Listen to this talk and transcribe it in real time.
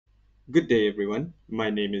Good day, everyone. My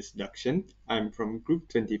name is Dakkshan. I'm from Group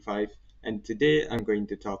 25, and today I'm going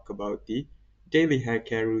to talk about the daily hair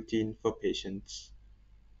care routine for patients.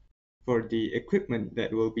 For the equipment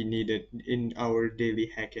that will be needed in our daily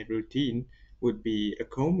hair care routine would be a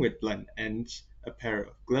comb with blunt ends, a pair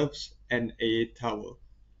of gloves, and a towel.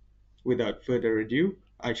 Without further ado,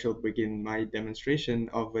 I shall begin my demonstration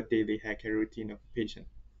of a daily hair care routine of a patient.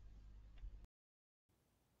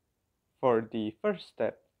 For the first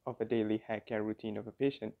step of a daily hair care routine of a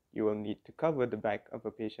patient, you will need to cover the back of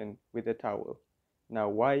a patient with a towel. Now,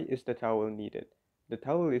 why is the towel needed? The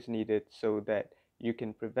towel is needed so that you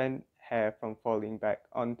can prevent hair from falling back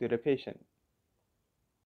onto the patient.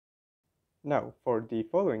 Now, for the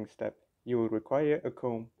following step, you will require a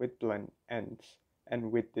comb with blunt ends,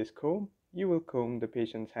 and with this comb, you will comb the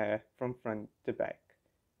patient's hair from front to back.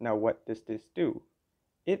 Now, what does this do?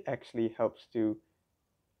 It actually helps to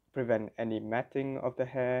prevent any matting of the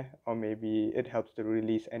hair, or maybe it helps to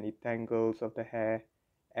release any tangles of the hair,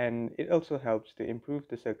 and it also helps to improve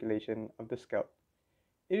the circulation of the scalp.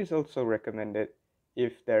 It is also recommended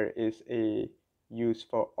if there is a use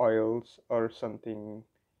for oils or something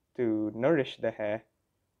to nourish the hair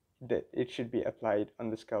that it should be applied on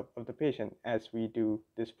the scalp of the patient as we do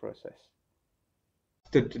this process.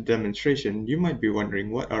 After the demonstration, you might be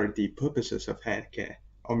wondering what are the purposes of hair care,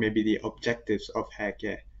 or maybe the objectives of hair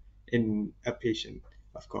care in a patient,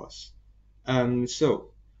 of course.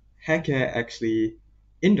 So, hair care actually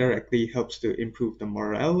indirectly helps to improve the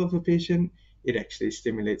morale of a patient. It actually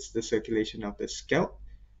stimulates the circulation of the scalp,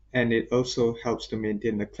 and it also helps to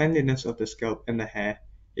maintain the cleanliness of the scalp and the hair.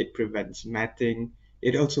 It prevents matting.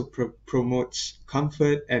 It also promotes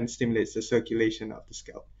comfort and stimulates the circulation of the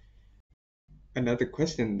scalp. Another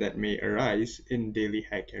question that may arise in daily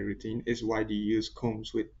hair care routine is why do you use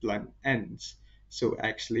combs with blunt ends? So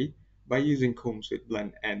actually, by using combs with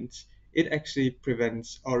blunt ends, it actually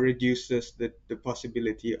prevents or reduces the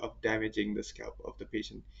possibility of damaging the scalp of the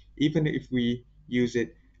patient. Even if we use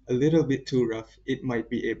it a little bit too rough, it might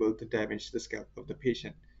be able to damage the scalp of the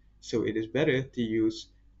patient. So it is better to use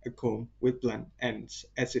a comb with blunt ends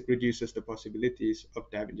as it reduces the possibilities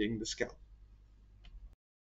of damaging the scalp.